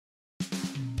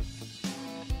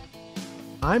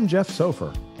I'm Jeff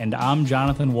Sophir. And I'm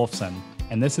Jonathan Wolfson.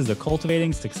 And this is a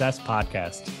Cultivating Success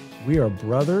podcast. We are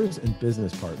brothers and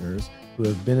business partners who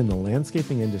have been in the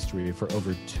landscaping industry for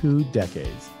over 2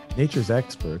 decades. Nature's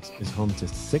Experts is home to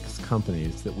 6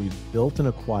 companies that we've built and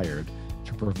acquired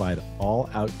to provide all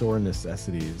outdoor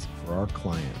necessities for our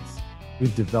clients.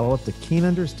 We've developed a keen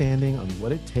understanding on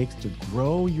what it takes to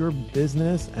grow your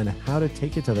business and how to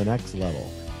take it to the next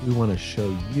level. We want to show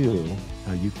you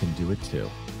how you can do it too.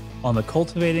 On the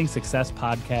Cultivating Success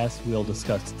podcast, we'll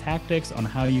discuss tactics on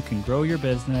how you can grow your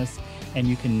business and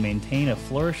you can maintain a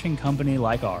flourishing company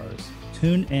like ours.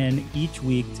 Tune in each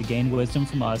week to gain wisdom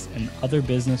from us and other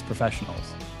business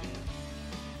professionals.